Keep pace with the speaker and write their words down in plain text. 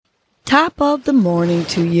Top of the morning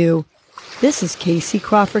to you. This is Casey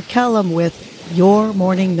Crawford Kellum with Your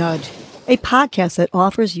Morning Nudge, a podcast that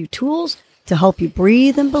offers you tools to help you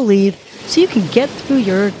breathe and believe so you can get through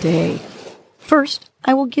your day. First,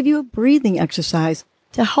 I will give you a breathing exercise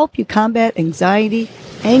to help you combat anxiety,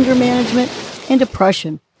 anger management, and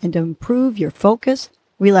depression, and to improve your focus,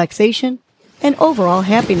 relaxation, and overall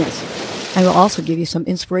happiness. I will also give you some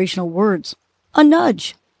inspirational words, a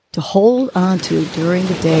nudge to hold on to during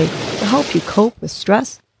the day to help you cope with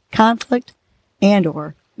stress, conflict, and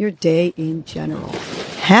or your day in general.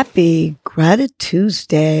 Happy Gratitude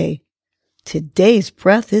Tuesday. Today's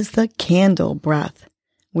breath is the candle breath,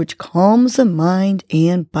 which calms the mind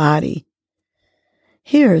and body.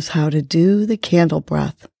 Here's how to do the candle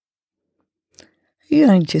breath. You're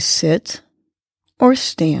going to sit or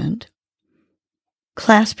stand.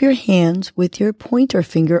 Clasp your hands with your pointer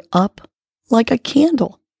finger up like a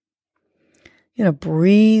candle. You're going to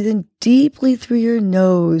breathe in deeply through your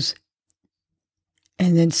nose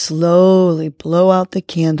and then slowly blow out the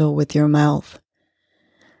candle with your mouth.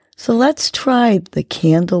 So let's try the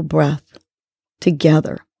candle breath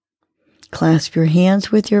together. Clasp your hands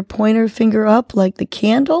with your pointer finger up like the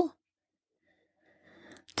candle.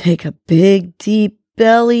 Take a big, deep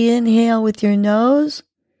belly inhale with your nose.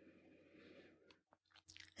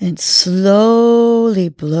 And slowly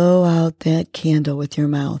blow out that candle with your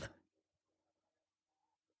mouth.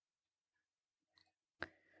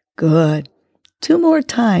 Good. 2 more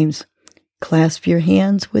times. Clasp your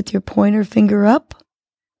hands with your pointer finger up.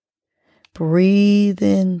 Breathe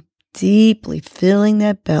in deeply, filling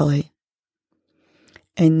that belly.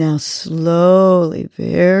 And now slowly,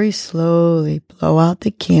 very slowly, blow out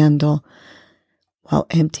the candle while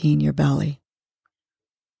emptying your belly.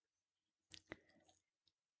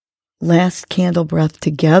 Last candle breath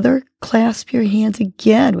together. Clasp your hands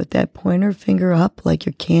again with that pointer finger up like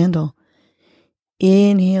your candle.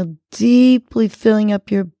 Inhale deeply, filling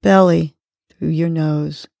up your belly through your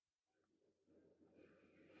nose.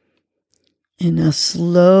 And now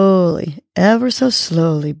slowly, ever so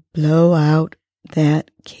slowly, blow out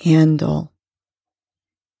that candle.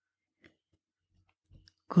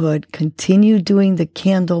 Good. Continue doing the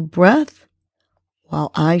candle breath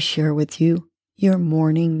while I share with you your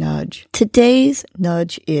morning nudge. Today's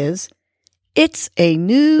nudge is, it's a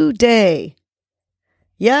new day.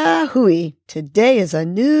 Yahoo! Today is a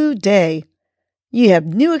new day. You have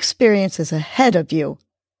new experiences ahead of you.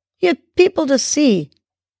 You have people to see,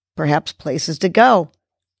 perhaps places to go,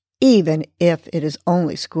 even if it is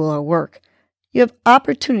only school or work. You have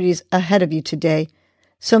opportunities ahead of you today,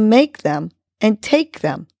 so make them and take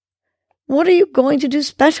them. What are you going to do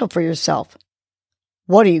special for yourself?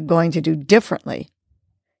 What are you going to do differently?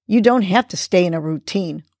 You don't have to stay in a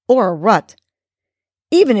routine or a rut.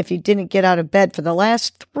 Even if you didn't get out of bed for the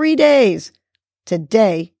last 3 days,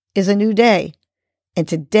 today is a new day. And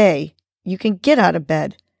today you can get out of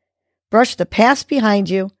bed, brush the past behind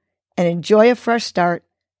you, and enjoy a fresh start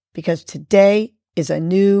because today is a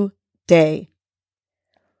new day.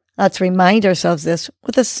 Let's remind ourselves this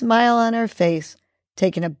with a smile on our face,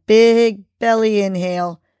 taking a big belly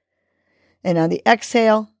inhale. And on the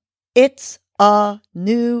exhale, it's a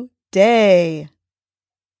new day.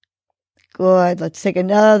 Good. Let's take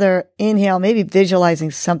another inhale, maybe visualizing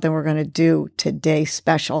something we're going to do today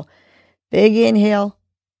special. Big inhale.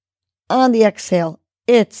 On the exhale,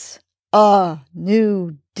 it's a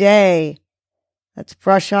new day. Let's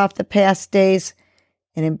brush off the past days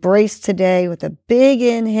and embrace today with a big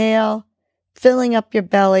inhale, filling up your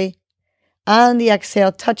belly. On the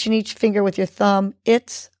exhale, touching each finger with your thumb.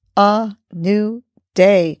 It's a new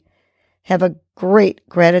day. Have a great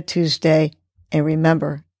Gratitude Tuesday. And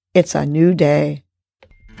remember, it's a new day.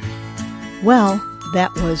 Well,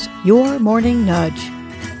 that was your morning nudge.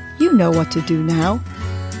 You know what to do now.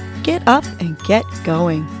 Get up and get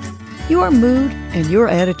going. Your mood and your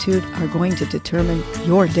attitude are going to determine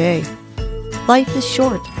your day. Life is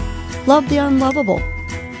short. Love the unlovable.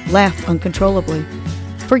 Laugh uncontrollably.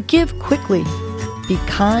 Forgive quickly. Be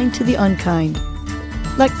kind to the unkind.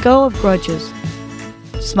 Let go of grudges.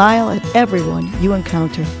 Smile at everyone you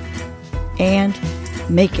encounter. And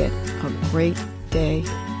make it a great day.